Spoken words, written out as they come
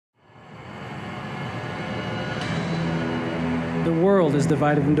The world is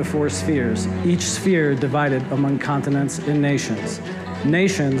divided into 4 spheres, each sphere divided among continents and nations.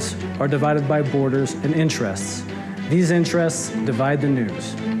 Nations are divided by borders and interests. These interests divide the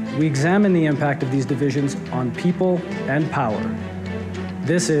news. We examine the impact of these divisions on people and power.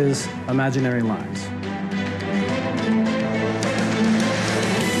 This is Imaginary Lines.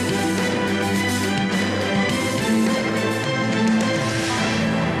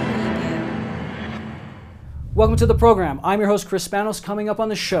 Welcome to the program. I'm your host, Chris Spanos. Coming up on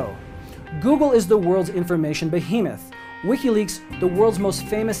the show, Google is the world's information behemoth. WikiLeaks, the world's most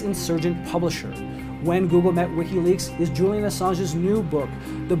famous insurgent publisher. When Google Met WikiLeaks is Julian Assange's new book.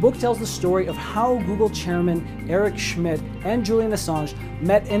 The book tells the story of how Google chairman Eric Schmidt and Julian Assange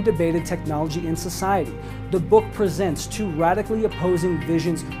met and debated technology and society. The book presents 2 radically opposing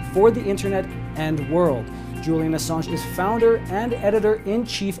visions for the internet and world. Julian Assange is founder and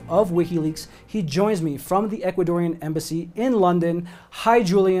editor-in-chief of WikiLeaks. He joins me from the Ecuadorian Embassy in London. Hi,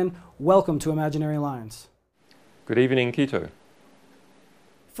 Julian. Welcome to Imaginary Lines. Good evening, Quito.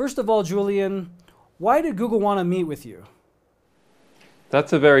 First of all, Julian, why did Google want to meet with you?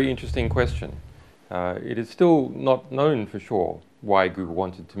 That's a very interesting question. It is still not known for sure why Google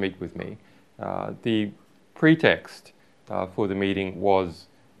wanted to meet with me. The pretext for the meeting was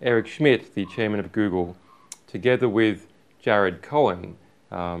Eric Schmidt, the chairman of Google, together with Jared Cohen.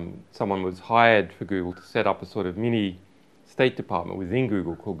 Someone was hired for Google to set up a sort of mini State Department within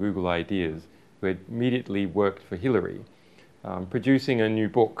Google called Google Ideas, who had immediately worked for Hillary, producing a new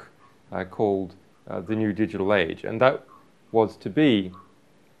book called The New Digital Age. And that was to be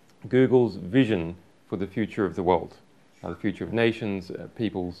Google's vision for the future of the world, the future of nations,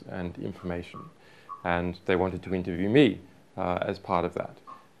 peoples, and information. And they wanted to interview me as part of that.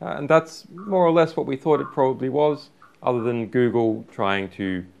 And that's more or less what we thought it probably was, other than Google trying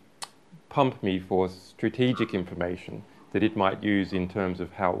to pump me for strategic information that it might use in terms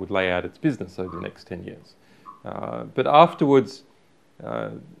of how it would lay out its business over the next 10 years. But afterwards,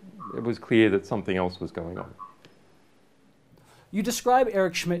 it was clear that something else was going on. You describe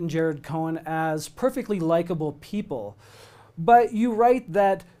Eric Schmidt and Jared Cohen as perfectly likable people, but you write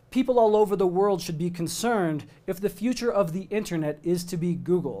that people all over the world should be concerned if the future of the internet is to be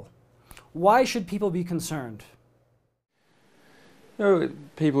Google. Why should people be concerned? You know,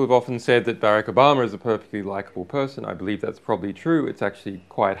 people have often said that Barack Obama is a perfectly likable person. I believe that's probably true. It's actually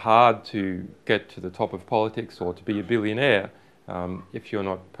quite hard to get to the top of politics or to be a billionaire if you're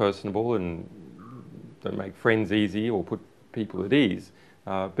not personable and don't make friends easy or put people at ease.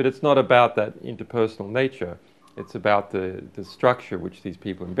 But it's not about that interpersonal nature. It's about the structure which these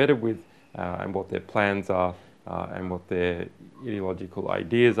people are embedded with and what their plans are and what their ideological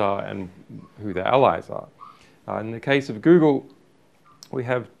ideas are and who their allies are. In the case of Google, we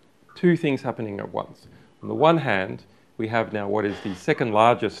have 2 things happening at once. On the one hand, we have now what is the second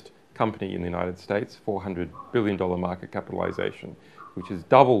largest company in the United States, $400 billion market capitalization, which has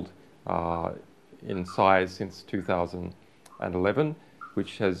doubled in size since 2011,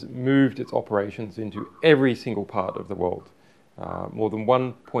 which has moved its operations into every single part of the world. More than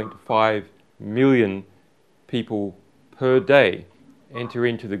 1.5 million people per day enter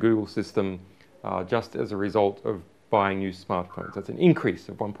into the Google system just as a result of buying new smartphones. That's an increase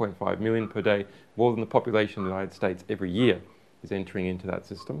of 1.5 million per day. More than the population of the United States every year is entering into that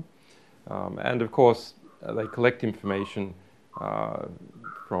system. And of course, they collect information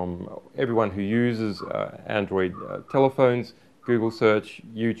from everyone who uses Android telephones, Google search,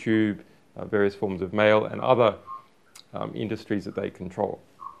 YouTube, various forms of mail, and other industries that they control.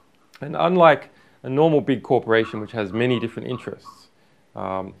 And unlike a normal big corporation which has many different interests,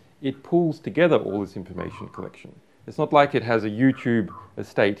 it pulls together all this information collection. It's not like it has a YouTube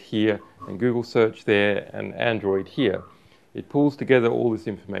estate here and Google search there and Android here. It pulls together all this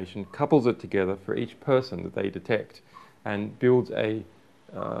information, couples it together for each person that they detect, and builds a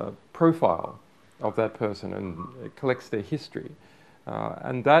profile of that person and collects their history.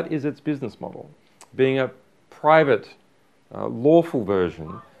 And that is its business model, being a private, lawful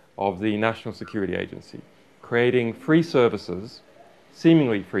version of the National Security Agency, creating free services,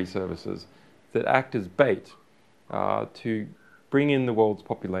 seemingly free services, that act as bait to bring in the world's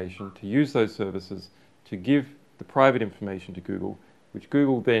population, to use those services, to give the private information to Google, which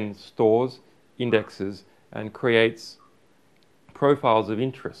Google then stores, indexes, and creates profiles of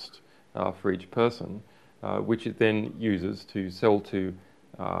interest for each person, which it then uses to sell to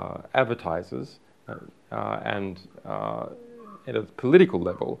advertisers. And at a political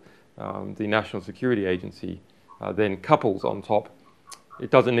level, the National Security Agency then couples on top.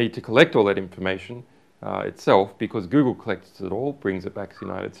 It doesn't need to collect all that information itself, because Google collects it all, brings it back to the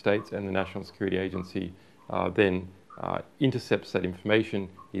United States, and the National Security Agency then intercepts that information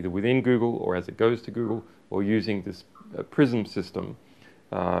either within Google or as it goes to Google, or using this PRISM system,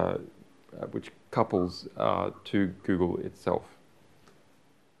 which couples to Google itself.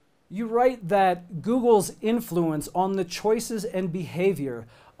 You write that Google's influence on the choices and behavior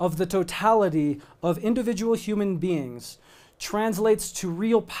of the totality of individual human beings translates to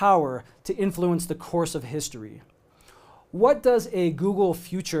real power to influence the course of history. What does a Google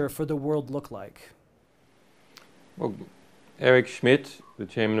future for the world look like? Well, Eric Schmidt, the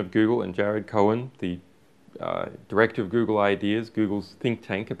chairman of Google, and Jared Cohen, the director of Google Ideas, Google's think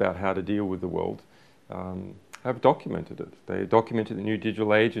tank about how to deal with the world, have documented it. They documented the new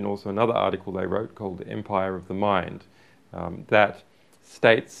digital age, and also another article they wrote called Empire of the Mind, that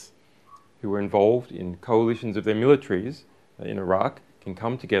states who were involved in coalitions of their militaries in Iraq can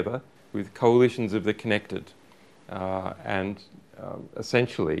come together with coalitions of the connected. And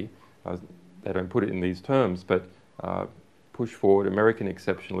essentially, they don't put it in these terms, but push forward American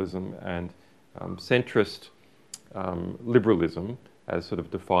exceptionalism and centrist liberalism, as sort of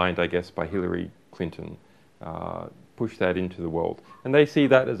defined, I guess, by Hillary Clinton, push that into the world. And they see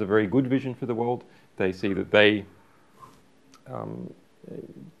that as a very good vision for the world. They see that they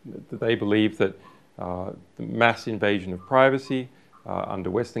believe that the mass invasion of privacy under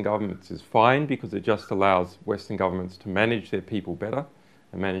Western governments is fine, because it just allows Western governments to manage their people better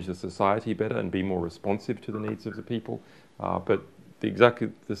and manage the society better and be more responsive to the needs of the people. But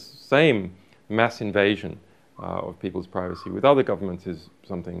exactly the same mass invasion of people's privacy with other governments is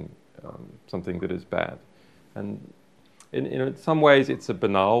something that is bad. And in some ways, it's a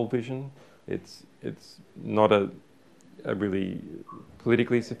banal vision. It's not a really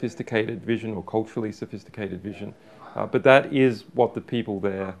politically sophisticated vision or culturally sophisticated vision. But that is what the people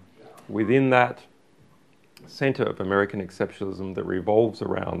there within that center of American exceptionalism that revolves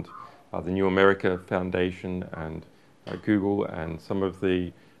around the New America Foundation and Google and some of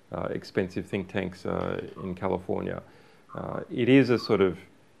the expensive think tanks in California. It is a sort of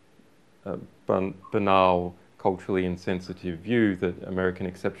banal, culturally insensitive view that American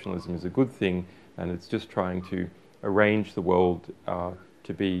exceptionalism is a good thing, and it's just trying to arrange the world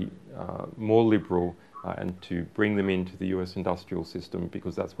to be more liberal and to bring them into the US industrial system,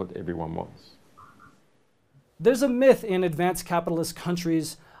 because that's what everyone wants. There's a myth in advanced capitalist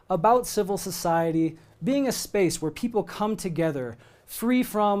countries about civil society being a space where people come together free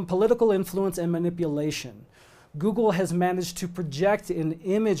from political influence and manipulation. Google has managed to project an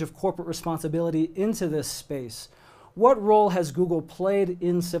image of corporate responsibility into this space. What role has Google played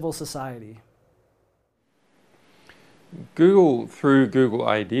in civil society? Google, through Google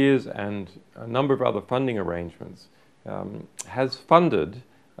Ideas and a number of other funding arrangements, has funded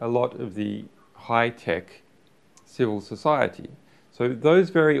a lot of the high-tech civil society. So those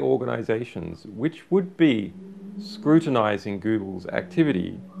very organizations, which would be scrutinizing Google's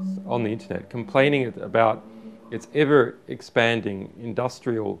activity on the internet, complaining about its ever-expanding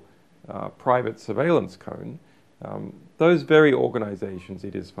industrial private surveillance cone, those very organizations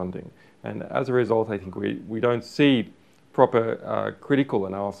it is funding. And as a result, I think we don't see proper critical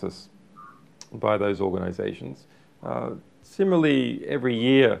analysis by those organizations. Similarly, every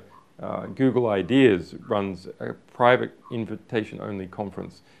year, Google Ideas runs a private invitation-only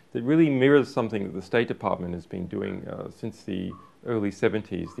conference that really mirrors something that the State Department has been doing since the early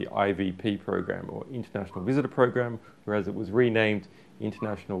 70s, the IVP program, or International Visitor Program, whereas it was renamed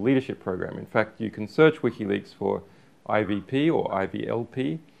International Leadership Program. In fact, you can search WikiLeaks for IVP or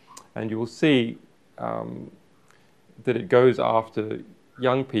IVLP, and you will see that it goes after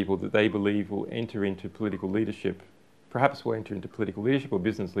young people that they believe will enter into political leadership, perhaps will enter into political leadership or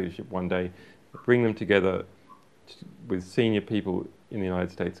business leadership one day, bring them together with senior people in the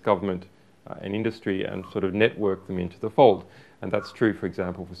United States government and industry, and sort of network them into the fold. And that's true, for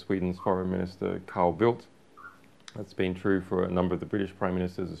example, for Sweden's Foreign Minister Carl Bildt. That's been true for a number of the British Prime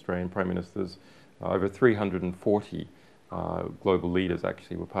Ministers, Australian Prime Ministers. Over 340 global leaders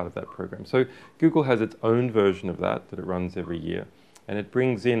actually were part of that program. So Google has its own version of that it runs every year. And it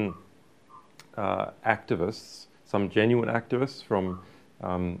brings in activists, some genuine activists from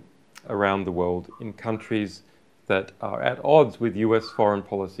around the world in countries that are at odds with US foreign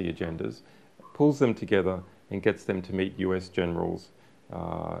policy agendas, pulls them together and gets them to meet US generals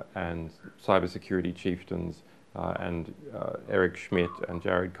and cybersecurity chieftains and Eric Schmidt and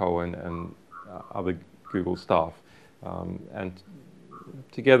Jared Cohen and other Google staff. And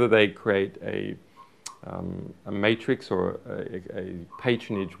together they create a matrix or a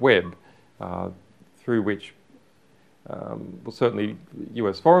patronage web through which, well, certainly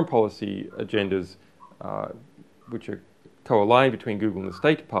US foreign policy agendas which are co-aligned between Google and the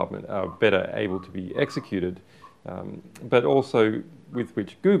State Department are better able to be executed, but also with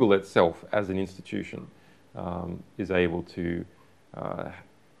which Google itself as an institution is able to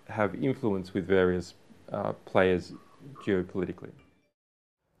have influence with various players geopolitically.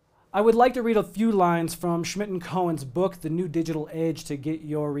 I would like to read a few lines from Schmidt and Cohen's book, The New Digital Age, to get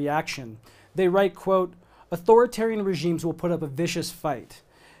your reaction. They write, quote, "Authoritarian regimes will put up a vicious fight.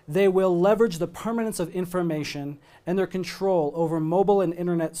 They will leverage the permanence of information and their control over mobile and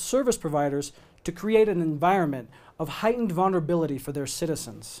internet service providers to create an environment of heightened vulnerability for their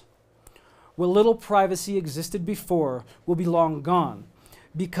citizens. Where little privacy existed before will be long gone,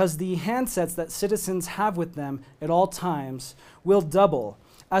 because the handsets that citizens have with them at all times will double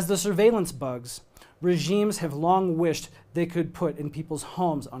as the surveillance bugs regimes have long wished they could put in people's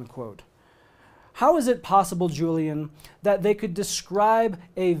homes," unquote. How is it possible, Julian, that they could describe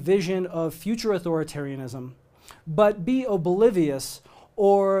a vision of future authoritarianism, but be oblivious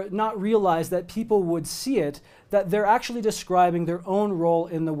or not realize that people would see it, that they're actually describing their own role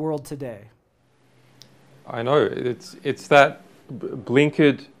in the world today? I know, it's that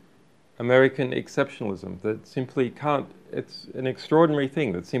blinkered American exceptionalism that simply can't, it's an extraordinary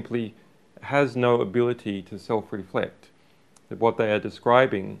thing that simply has no ability to self-reflect. That what they are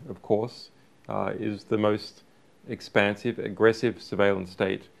describing, of course, is the most expansive, aggressive surveillance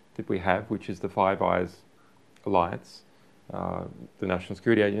state that we have, which is the Five Eyes alliance. The National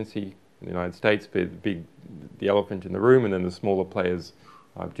Security Agency in the United States, the elephant in the room, and then the smaller players,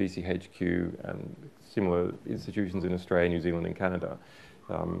 GCHQ and similar institutions in Australia, New Zealand and Canada.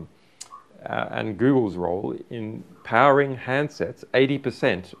 And Google's role in powering handsets.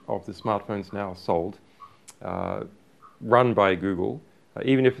 80% of the smartphones now sold run by Google.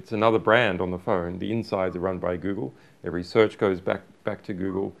 Even if it's another brand on the phone, the insides are run by Google. Every search goes back to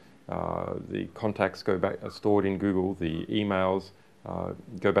Google. The contacts are stored in Google. The emails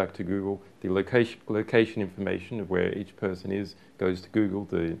go back to Google. The location information of where each person is goes to Google.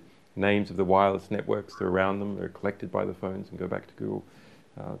 The names of the wireless networks that are around them are collected by the phones and go back to Google.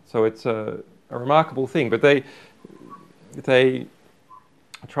 So it's a remarkable thing, but they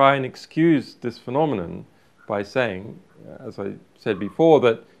try and excuse this phenomenon by saying, as I said before,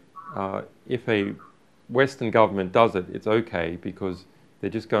 that if a Western government does it, it's okay because they're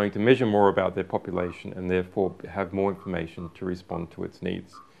just going to measure more about their population and therefore have more information to respond to its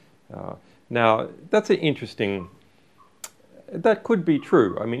needs. Now, that's an interesting, that could be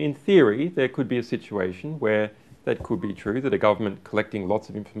true. I mean, in theory, there could be a situation where that could be true, that a government collecting lots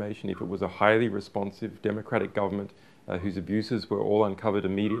of information, if it was a highly responsive democratic government whose abuses were all uncovered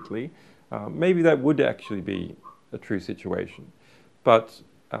immediately, maybe that would actually be a true situation. But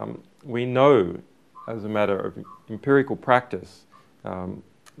we know, as a matter of empirical practice,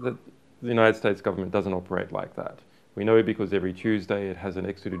 that the United States government doesn't operate like that. We know because every Tuesday it has an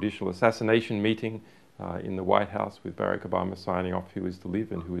extrajudicial assassination meeting in the White House with Barack Obama signing off who is to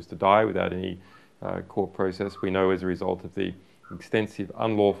live and who is to die without any court process. We know as a result of the extensive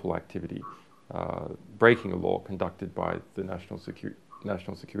unlawful activity, breaking a law conducted by the National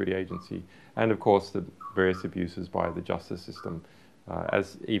Security Agency, and of course the various abuses by the justice system,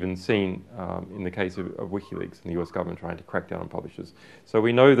 as even seen in the case of WikiLeaks and the US government trying to crack down on publishers. So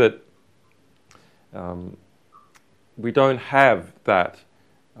we know that we don't have that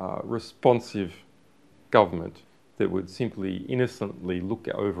responsive government that would simply innocently look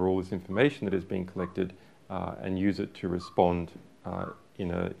over all this information that is being collected and use it to respond in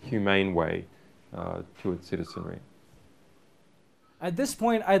a humane way to its citizenry. At this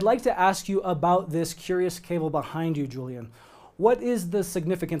point, I'd like to ask you about this curious cable behind you, Julian. What is the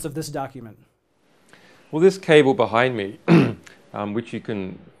significance of this document? Well, this cable behind me, which you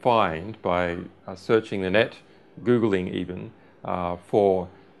can find by searching the net, Googling even, for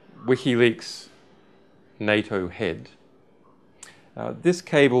WikiLeaks NATO head. This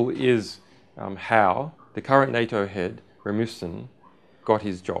cable is how the current NATO head, Rasmussen, got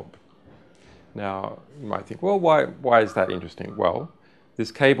his job. Now, you might think, well, why is that interesting? Well,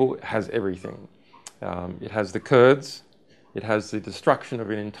 this cable has everything. It has the Kurds, it has the destruction of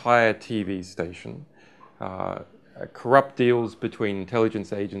an entire TV station, corrupt deals between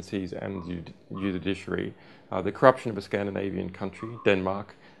intelligence agencies and the judiciary, the corruption of a Scandinavian country,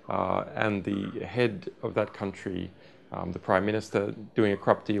 Denmark, and the head of that country, the Prime Minister, doing a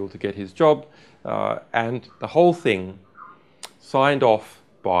corrupt deal to get his job, and the whole thing signed off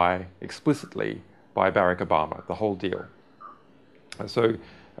explicitly by Barack Obama, the whole deal. So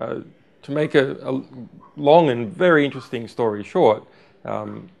to make a long and very interesting story short,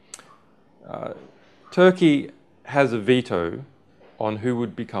 Turkey has a veto on who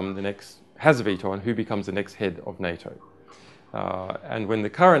becomes the next head of NATO. And when the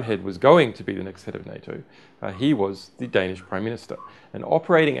current head was going to be the next head of NATO, he was the Danish Prime Minister. And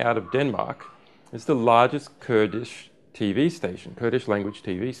operating out of Denmark is the largest Kurdish TV station, Kurdish language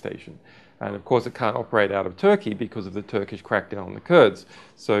TV station. And of course it can't operate out of Turkey because of the Turkish crackdown on the Kurds.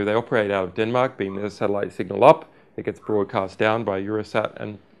 So they operate out of Denmark, beam their satellite signal up, it gets broadcast down by Eurosat,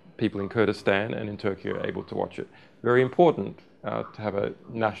 and people in Kurdistan and in Turkey are able to watch it. Very important to have a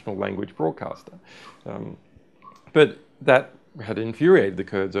national language broadcaster. But that had infuriated the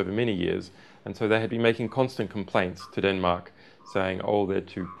Kurds over many years, and so they had been making constant complaints to Denmark, saying, oh, they're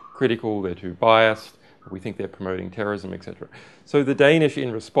too critical, they're too biased, we think they're promoting terrorism, etc. So the Danish,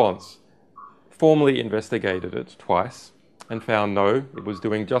 in response, formally investigated it twice and found no, it was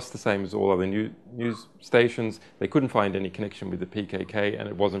doing just the same as all other news stations. They couldn't find any connection with the PKK, and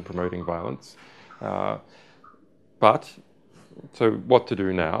it wasn't promoting violence. But, so what to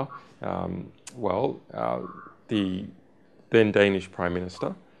do now? The then Danish Prime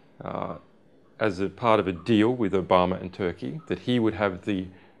Minister, as a part of a deal with Obama and Turkey, that he would have the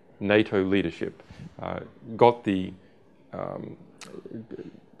NATO leadership, got the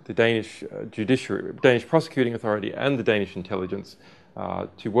Danish judiciary, Danish prosecuting authority and the Danish intelligence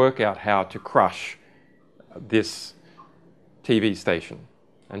to work out how to crush this TV station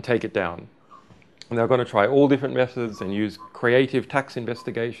and take it down. And they're going to try all different methods and use creative tax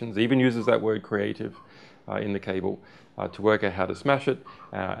investigations, even uses that word creative in the cable, to work out how to smash it.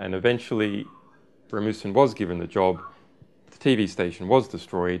 And eventually Rasmussen was given the job, the TV station was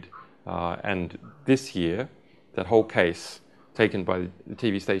destroyed, and this year that whole case taken by the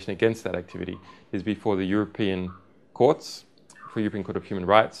TV station against that activity is before the European courts, for European Court of Human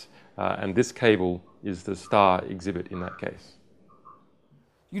Rights, and this cable is the star exhibit in that case.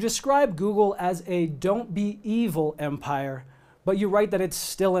 You describe Google as a don't be evil empire, but you write that it's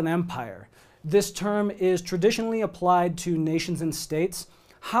still an empire. This term is traditionally applied to nations and states.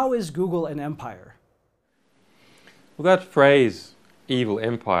 How is Google an empire? Well, that phrase, evil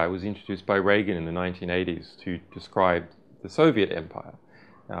empire, was introduced by Reagan in the 1980s to describe the Soviet empire.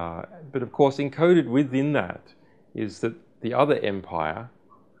 But of course, encoded within that is that the other empire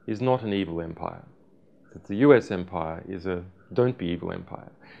is not an evil empire, that the US empire is a don't be evil empire.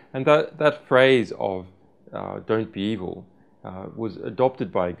 And that phrase of don't be evil was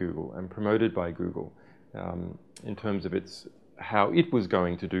adopted by Google and promoted by Google in terms of how it was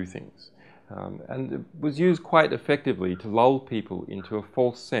going to do things. And it was used quite effectively to lull people into a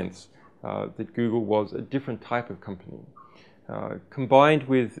false sense that Google was a different type of company, combined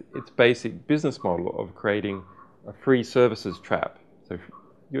with its basic business model of creating a free services trap. So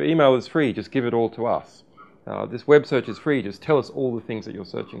your email is free, just give it all to us. This web search is free, just tell us all the things that you're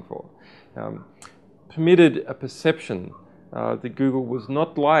searching for. Permitted a perception that Google was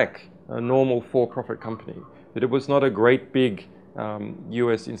not like a normal for-profit company, that it was not a great big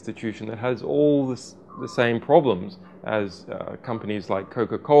US institution that has all the same problems as companies like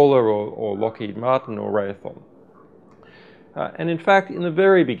Coca-Cola or Lockheed Martin or Raytheon. And in fact, in the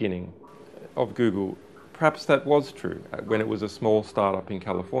very beginning of Google, perhaps that was true when it was a small startup in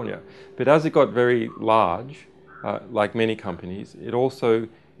California. But as it got very large, like many companies, it also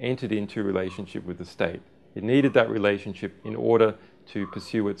entered into a relationship with the state. It needed that relationship in order to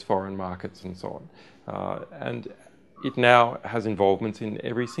pursue its foreign markets and so on. And it now has involvements in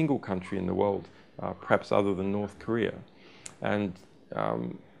every single country in the world, perhaps other than North Korea. And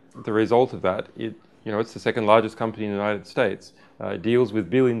the result of that, it's the second largest company in the United States. It deals with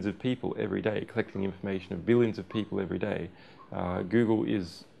billions of people every day, collecting information of billions of people every day. Google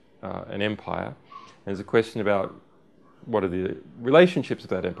is an empire. And there's a question about what are the relationships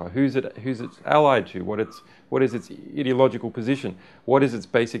of that empire? Who's it allied to? What is its ideological position? What is its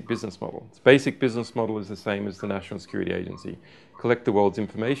basic business model? Its basic business model is the same as the National Security Agency. Collect the world's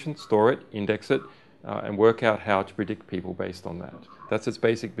information, store it, index it, and work out how to predict people based on that. That's its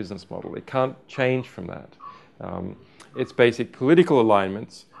basic business model. It can't change from that. Its basic political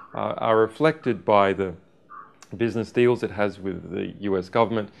alignments are reflected by the business deals it has with the US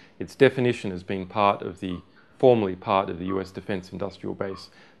government, its definition as being formally part of the US defense industrial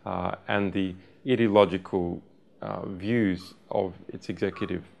base, and the ideological views of its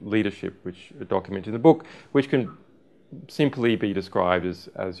executive leadership, which are documented in the book, which can simply be described as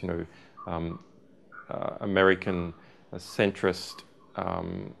American centrist,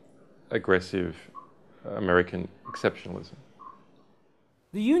 aggressive American exceptionalism.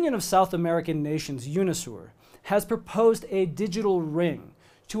 The Union of South American Nations, UNASUR, has proposed a digital ring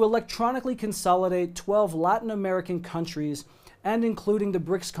to electronically consolidate 12 Latin American countries and including the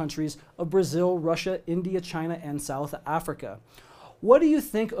BRICS countries of Brazil, Russia, India, China, and South Africa. What do you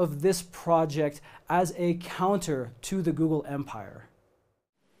think of this project as a counter to the Google empire?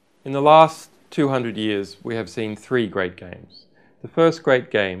 In the last 200 years, we have seen three great games. The first great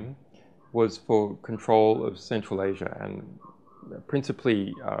game was for control of Central Asia, and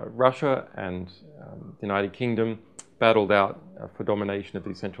principally Russia and the United Kingdom battled out for domination of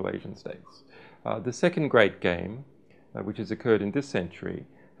these Central Asian states. The second great game, which has occurred in this century,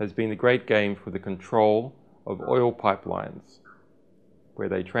 has been the great game for the control of oil pipelines, where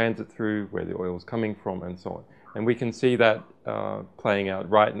they transit through, where the oil is coming from, and so on. And we can see that playing out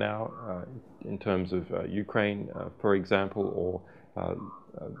right now in terms of Ukraine, for example, or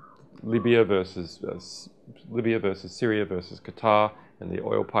Libya versus Syria versus Qatar, and the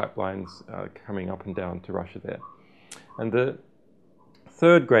oil pipelines coming up and down to Russia there. And the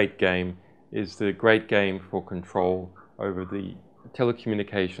third great game is the great game for control over the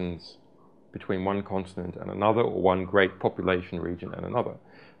telecommunications between one continent and another, or one great population region and another.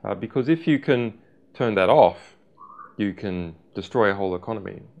 Because if you can turn that off, you can destroy a whole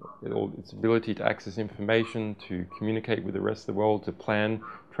economy. Its ability to access information, to communicate with the rest of the world, to plan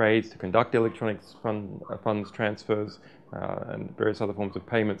trades, to conduct electronic funds transfers, and various other forms of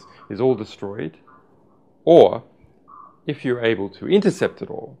payments is all destroyed. Or, if you're able to intercept it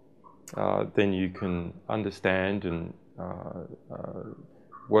all, then you can understand and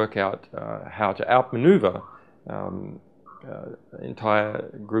work out how to outmaneuver entire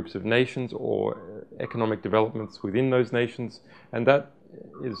groups of nations or economic developments within those nations. And that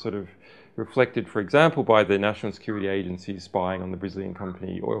is sort of reflected, for example, by the National Security Agency spying on the Brazilian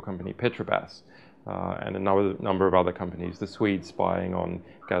oil company Petrobras, and a number of other companies, the Swedes spying on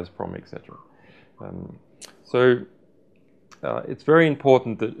Gazprom, etc. So it's very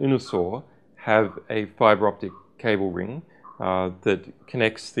important that UNISOR have a fiber optic cable ring that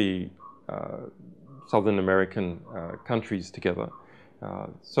connects the Southern American countries together.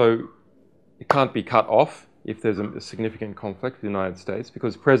 So it can't be cut off if there's a significant conflict with the United States,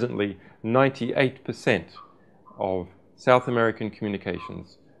 because presently 98% of South American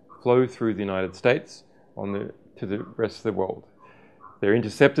communications flow through the United States to the rest of the world. They're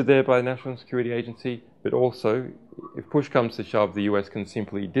intercepted there by the National Security Agency, but also, if push comes to shove, the US can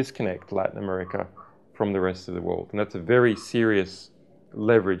simply disconnect Latin America from the rest of the world. And that's a very serious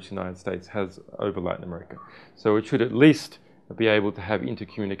leverage the United States has over Latin America. So it should at least be able to have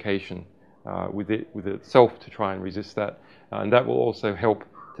intercommunication with itself to try and resist that. And that will also help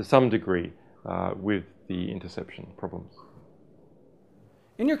to some degree with the interception problems.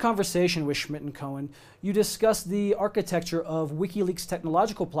 In your conversation with Schmidt and Cohen, you discussed the architecture of WikiLeaks'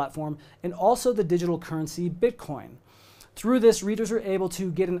 technological platform and also the digital currency Bitcoin. Through this, readers are able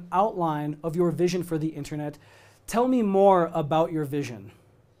to get an outline of your vision for the internet. Tell me more about your vision.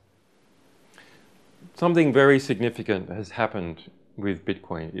 Something very significant has happened with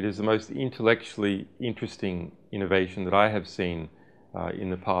Bitcoin. It is the most intellectually interesting innovation that I have seen in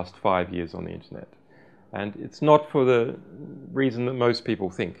the past 5 years on the internet. And it's not for the reason that most people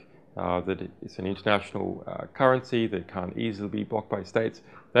think, that it's an international currency that can't easily be blocked by states.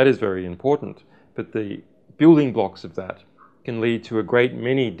 That is very important. But the building blocks of that can lead to a great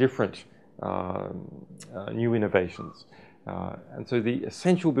many different new innovations. And so the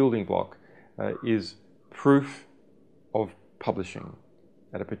essential building block is proof of publishing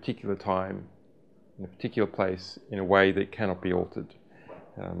at a particular time, in a particular place, in a way that cannot be altered.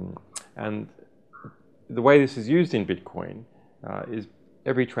 And the way this is used in Bitcoin is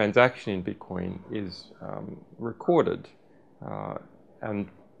every transaction in Bitcoin is recorded, and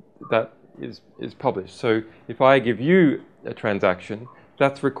that is published. So if I give you a transaction,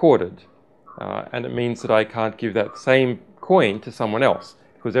 that's recorded, and it means that I can't give that same coin to someone else,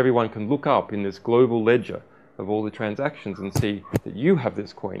 because everyone can look up in this global ledger of all the transactions and see that you have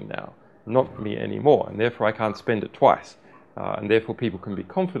this coin now, not me anymore, and therefore I can't spend it twice. And therefore people can be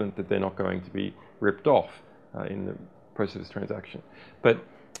confident that they're not going to be ripped off in the process of this transaction. But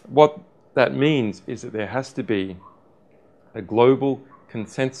what that means is that there has to be a global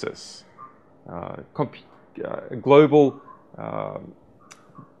consensus, a global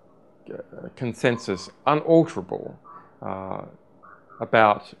consensus, unalterable,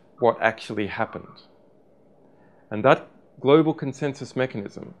 about what actually happened. And that global consensus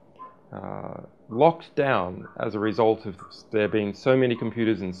mechanism, locked down as a result of there being so many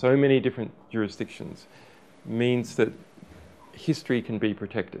computers in so many different jurisdictions, means that history can be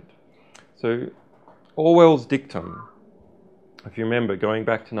protected. So Orwell's dictum, if you remember, going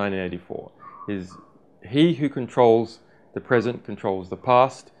back to 1984, is he who controls the present controls the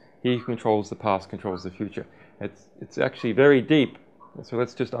past, he who controls the past controls the future. It's actually very deep, so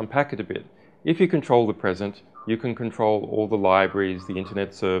let's just unpack it a bit. if you control the present, you can control all the libraries, the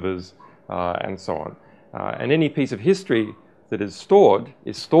internet servers, and so on. And any piece of history that is stored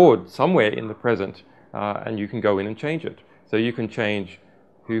somewhere in the present, and you can go in and change it. So you can change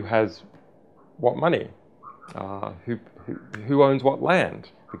who has what money, who owns what land,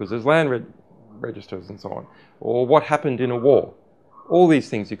 because there's land registers and so on, or what happened in a war. All these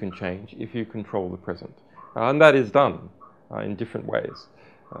things you can change if you control the present. And that is done in different ways.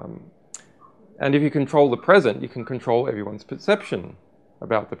 And if you control the present, you can control everyone's perception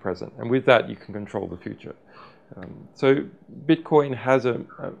about the present. And with that, you can control the future. So Bitcoin has a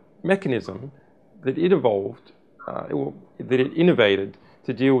mechanism that it evolved, that it innovated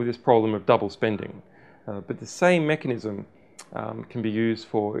to deal with this problem of double spending. But the same mechanism can be used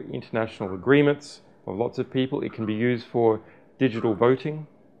for international agreements of lots of people. It can be used for digital voting,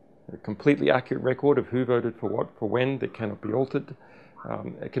 a completely accurate record of who voted for what, for when, that cannot be altered.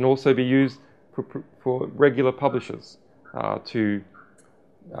 It can also be used for regular publishers to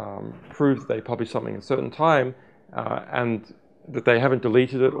prove that they published something at a certain time and that they haven't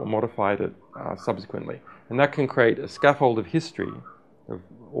deleted it or modified it subsequently. And that can create a scaffold of history of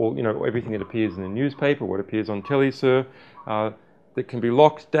all, everything that appears in the newspaper, what appears on TeleSUR, that can be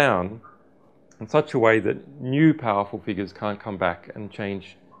locked down in such a way that new powerful figures can't come back and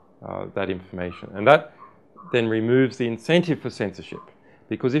change that information. And that then removes the incentive for censorship.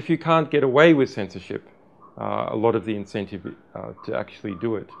 Because if you can't get away with censorship, a lot of the incentive to actually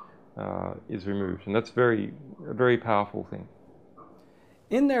do it is removed. And that's a very powerful thing.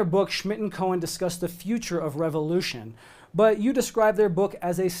 In their book, Schmidt and Cohen discuss the future of revolution, but you describe their book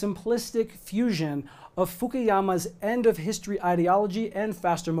as a simplistic fusion of Fukuyama's end of history ideology and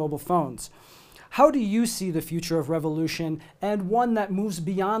faster mobile phones. How do you see the future of revolution, and one that moves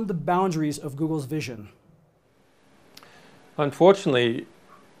beyond the boundaries of Google's vision? Unfortunately,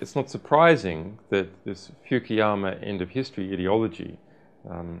 it's not surprising that this Fukuyama end of history ideology,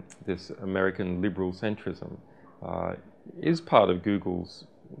 this American liberal centrism, is part of Google's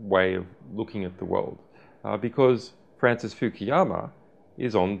way of looking at the world, because Francis Fukuyama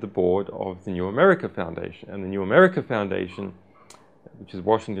is on the board of the New America Foundation, and the New America Foundation, which is a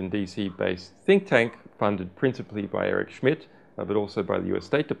Washington, D.C. based think tank funded principally by Eric Schmidt, but also by the U.S.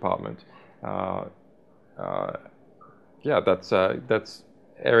 State Department. That's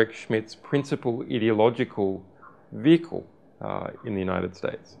Eric Schmidt's principal ideological vehicle in the United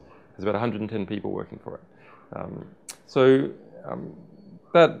States. There's about 110 people working for it. So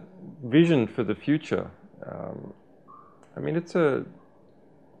that vision for the future,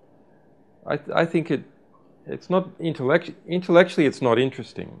 I think it's not intellectually it's not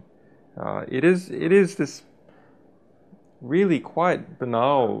interesting. It is this really quite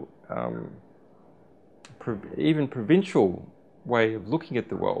banal, even provincial way of looking at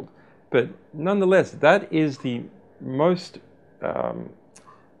the world, but nonetheless, that is the most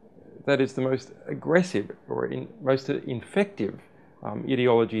aggressive or most effective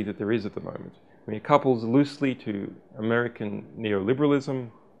ideology that there is at the moment. I mean, it couples loosely to American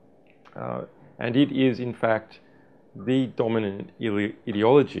neoliberalism, and it is, in fact, the dominant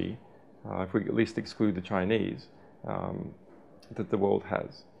ideology, if we at least exclude the Chinese, that the world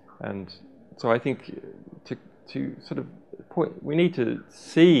has. And so I think to sort of point, we need to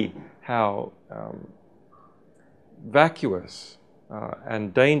see how vacuous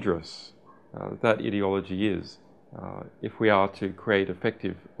and dangerous that ideology is if we are to create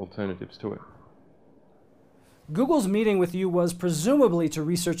effective alternatives to it. Google's meeting with you was presumably to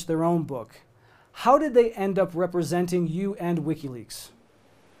research their own book. How did they end up representing you and WikiLeaks?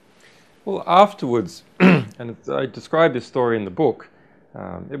 Well, afterwards, and I describe this story in the book,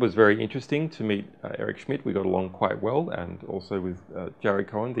 it was very interesting to meet Eric Schmidt. We got along quite well, and also with Jared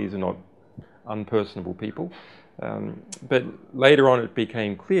Cohen. These are not unpersonable people. But later on it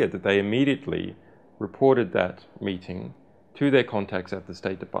became clear that they immediately reported that meeting to their contacts at the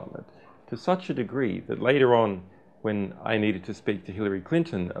State Department, to such a degree that later on, when I needed to speak to Hillary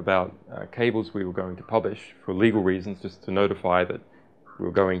Clinton about cables we were going to publish for legal reasons, just to notify that we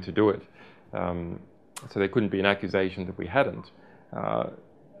were going to do it, so there couldn't be an accusation that we hadn't,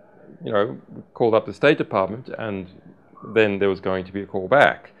 we called up the State Department, and then there was going to be a call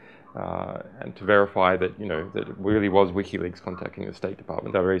back, and to verify that, that it really was WikiLeaks contacting the State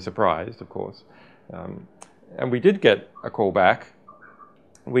Department. They were very surprised, of course. And we did get a call back.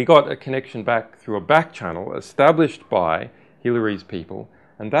 We got a connection back through a back channel established by Hillary's people,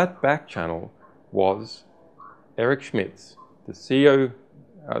 and that back channel was Eric Schmidt's, the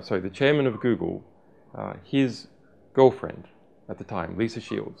the chairman of Google, his girlfriend at the time, Lisa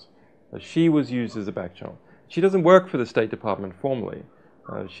Shields. She was used as a back channel. She doesn't work for the State Department formally.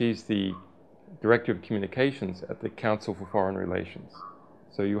 She's the Director of Communications at the Council for Foreign Relations.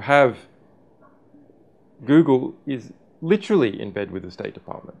 So you have Google is literally in bed with the State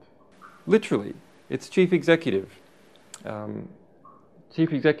Department. Literally. Its chief executive.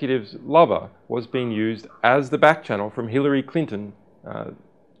 Chief executive's lover was being used as the back channel from Hillary Clinton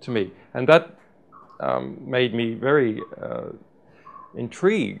to me. And that made me very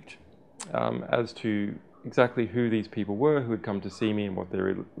intrigued as to exactly who these people were who had come to see me and what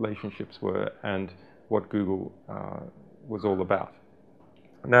their relationships were and what Google was all about.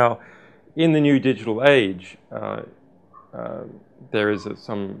 Now, in the new digital age, there is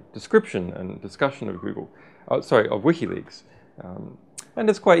some description and discussion of of WikiLeaks. And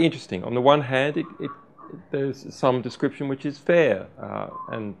it's quite interesting. On the one hand, there's some description which is fair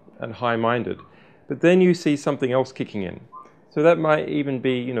and high-minded. But then you see something else kicking in. So that might even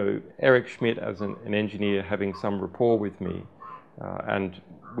be, you know, Eric Schmidt as an engineer having some rapport with me. And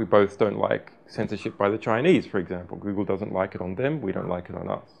we both don't like censorship by the Chinese, for example. Google doesn't like it on them, we don't like it on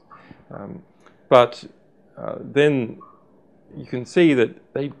us. But then you can see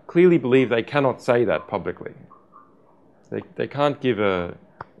that they clearly believe they cannot say that publicly. They can't give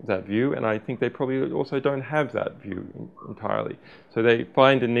that view, and I think they probably also don't have that view entirely. So they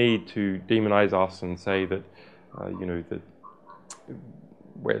find a need to demonize us and say that, you know, that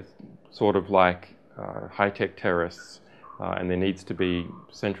we're sort of like high-tech terrorists, and there needs to be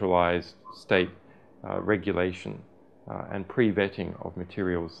centralized state regulation and pre-vetting of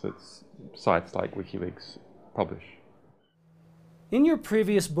materials that sites like WikiLeaks publish. In your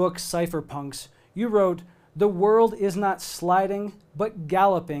previous book, Cypherpunks, you wrote, "The world is not sliding, but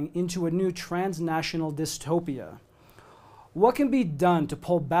galloping into a new transnational dystopia." What can be done to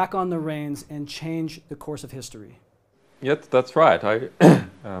pull back on the reins and change the course of history? Yes, that's right.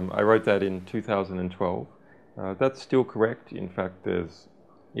 I wrote that in 2012. That's still correct. In fact, there's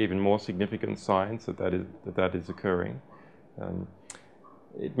even more significant signs that is occurring.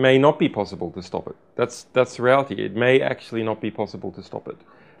 It may not be possible to stop it. That's the reality. It may actually not be possible to stop it.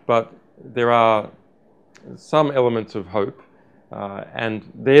 But there are some elements of hope, and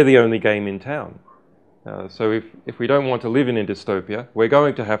they're the only game in town. So if we don't want to live in a dystopia, we're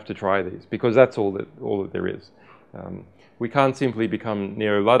going to have to try these, because that's all that there is. We can't simply become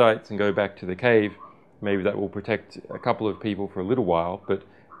Neo-Luddites and go back to the cave. Maybe that will protect a couple of people for a little while, but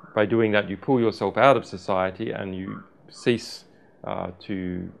by doing that you pull yourself out of society and you cease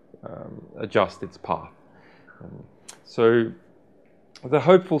to adjust its path. So the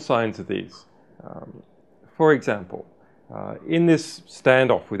hopeful signs are these. For example, in this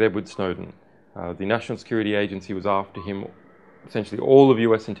standoff with Edward Snowden, the National Security Agency was after him. Essentially all of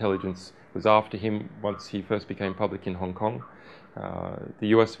US intelligence was after him once he first became public in Hong Kong. The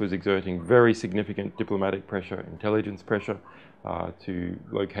US was exerting very significant diplomatic pressure, intelligence pressure, to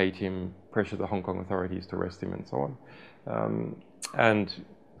locate him, pressure the Hong Kong authorities to arrest him, and so on. And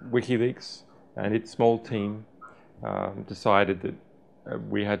WikiLeaks and its small team decided that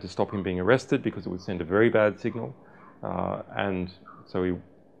we had to stop him being arrested because it would send a very bad signal. And so we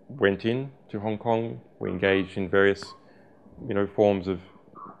went in to Hong Kong. We engaged in various, forms of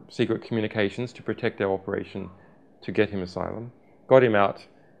secret communications to protect our operation, to get him asylum. Got him out,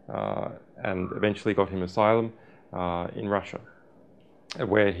 and eventually got him asylum in Russia,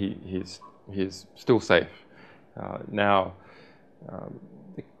 where he is still safe. Now,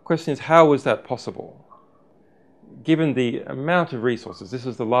 the question is, how was that possible? Given the amount of resources, this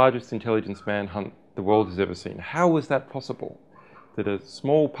is the largest intelligence manhunt the world has ever seen. How was that possible that a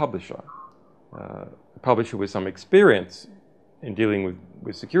small publisher, a publisher with some experience in dealing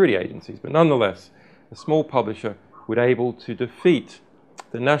with security agencies, but nonetheless, a small publisher would able to defeat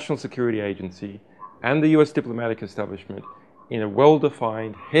the National Security Agency and the US diplomatic establishment in a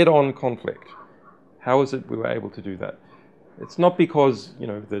well-defined, head-on conflict? How is it we were able to do that? It's not because,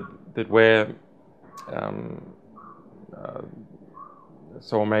 that we're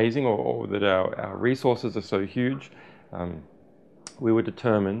so amazing or that our resources are so huge. We were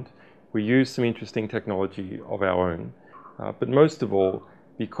determined. We used some interesting technology of our own. But most of all,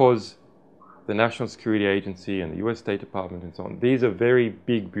 because the National Security Agency and the US State Department and so on, these are very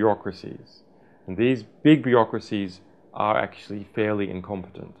big bureaucracies. And these big bureaucracies are actually fairly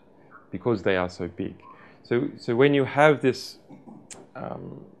incompetent because they are so big. So when you have this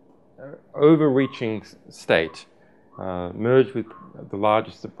overreaching state merged with the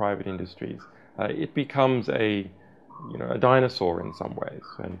largest of private industries, it becomes a dinosaur in some ways,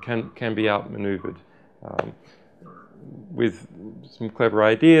 and can be outmaneuvered with some clever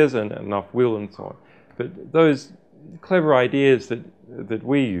ideas and enough will and so on. But those clever ideas that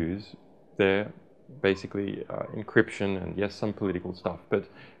we use, they're basically encryption and yes, some political stuff, but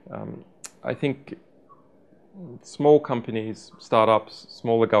I think small companies, startups,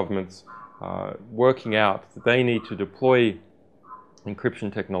 smaller governments, working out that they need to deploy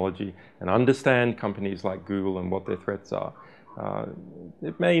encryption technology and understand companies like Google and what their threats are.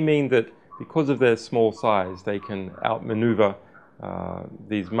 It may mean that because of their small size, they can outmaneuver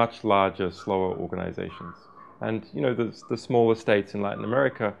these much larger, slower organizations. And you know, the smaller states in Latin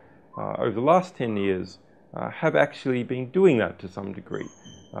America over the last 10 years have actually been doing that to some degree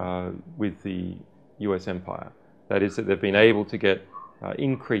with the US empire. That is, that they've been able to get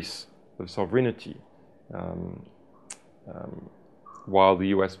increase of sovereignty while the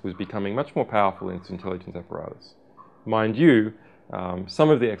US was becoming much more powerful in its intelligence apparatus. Mind you, some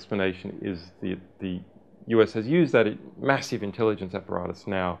of the explanation is the US has used that massive intelligence apparatus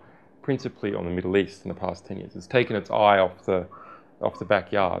now principally on the Middle East in the past 10 years. It's taken its eye off the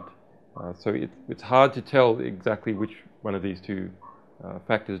backyard. So it's hard to tell exactly which one of these two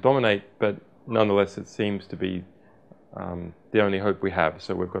factors dominate, but nonetheless it seems to be the only hope we have,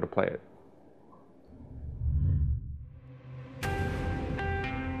 so we've got to play it.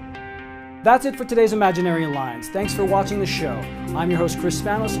 That's it for today's Imaginary Lines. Thanks for watching the show. I'm your host, Chris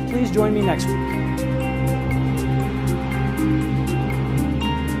Spanos. Please join me next week.